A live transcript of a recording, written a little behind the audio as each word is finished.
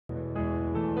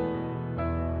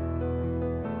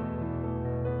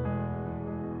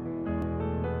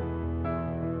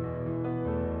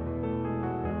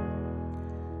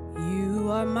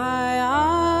are my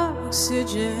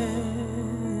oxygen,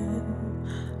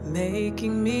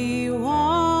 making me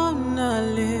wanna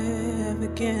live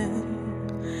again.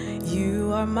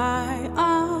 You are my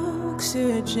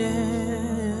oxygen,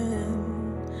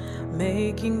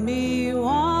 making me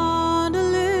wanna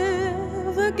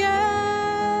live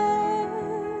again.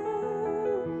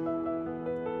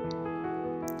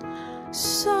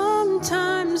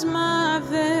 Sometimes my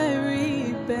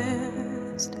very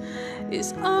best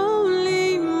is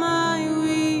only my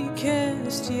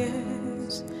weakest,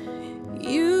 yes.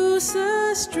 Use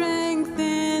the strength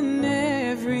in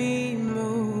every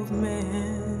movement.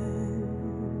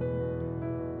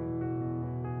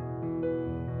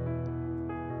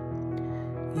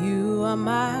 You are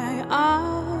my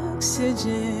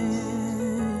oxygen,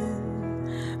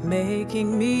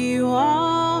 making me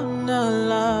wanna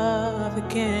love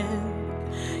again.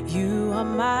 You are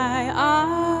my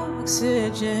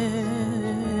oxygen,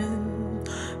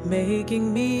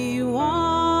 making me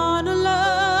wanna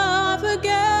love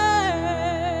again.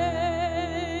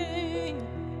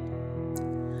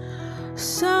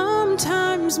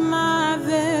 Sometimes my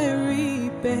very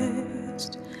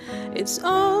best, it's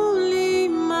only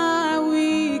my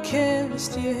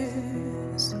weakest,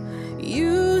 yes.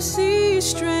 You see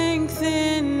strength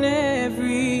in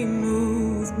every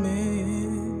movement.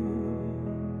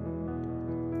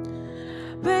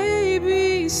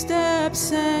 Baby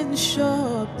steps and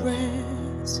short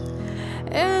breaths,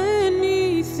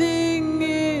 anything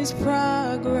is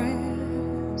progress.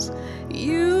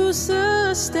 You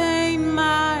sustain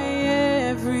my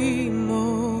every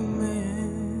moment.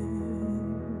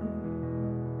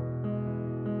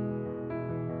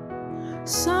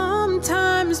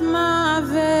 Sometimes my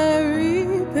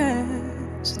very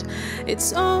best,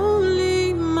 it's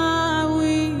only my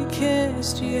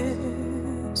weakest,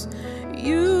 yes.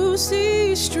 You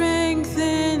see strength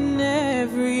in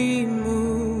every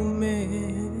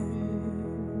movement.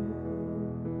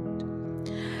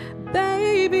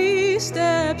 Baby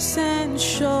steps and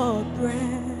short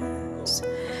breaths,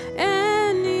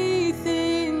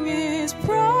 anything is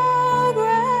progress.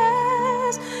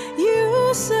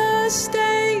 You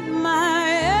sustain my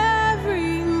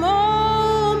every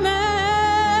moment.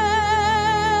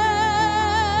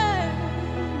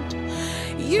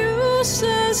 You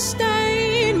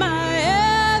sustain my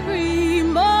every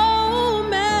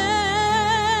moment.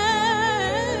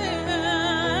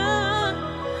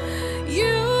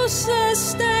 You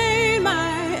sustain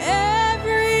my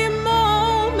every moment.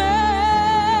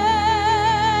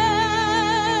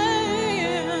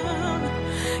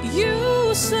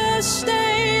 You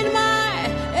sustain my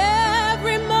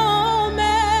every moment.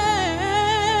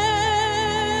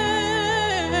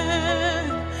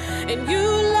 And you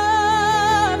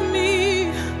love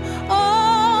me.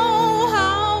 Oh,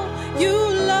 how you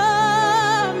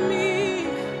love me.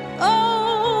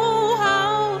 Oh,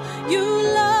 how you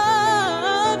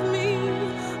love me.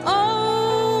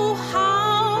 Oh,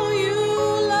 how you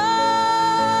love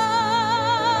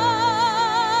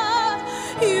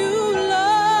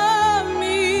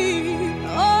me.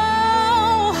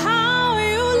 Oh, how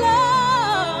you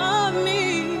love me.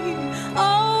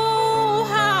 Oh,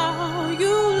 how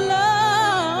you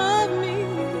love me.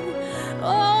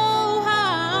 Oh,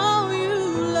 how you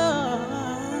love.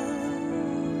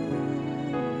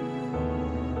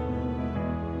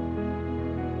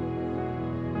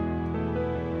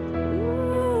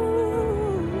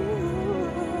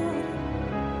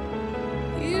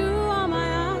 You are my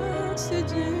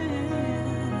oxygen.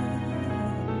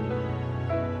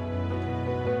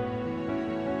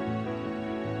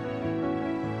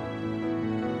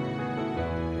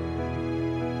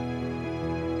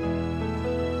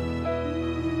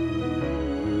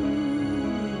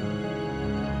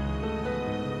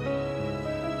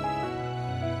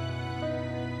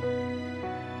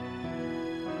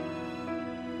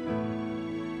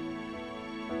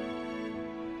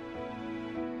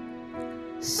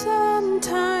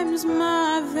 Sometimes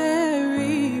my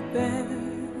very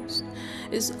best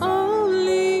is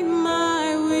only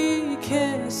my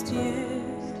weakest,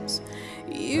 yes.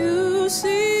 You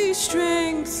see strength